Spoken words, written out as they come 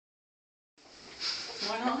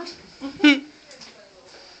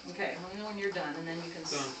when you're done, and then you can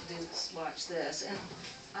Done. watch this. And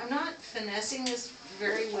I'm not finessing this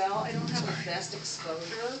very well. I don't have the best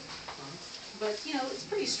exposure, but you know, it's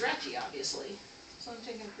pretty stretchy, obviously. So I'm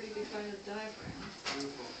taking a pretty big bite of the diaphragm.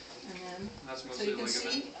 Beautiful. And then, That's so mostly you can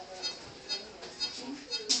ligament. see.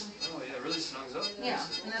 Oh yeah, it really snugs up. Yeah,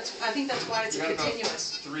 and I think that's why it's You a got about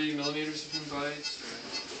continuous. 3 millimeters between bites.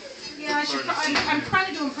 Or... Yeah, I'm trying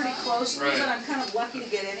to do them pretty closely, Right. but I'm kind of lucky to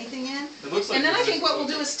get anything in. It looks like And then I think what we'll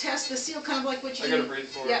close. do is test the seal, kind of like what you I do. gotta breathe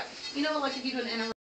for it. Yeah, you know, like if you do an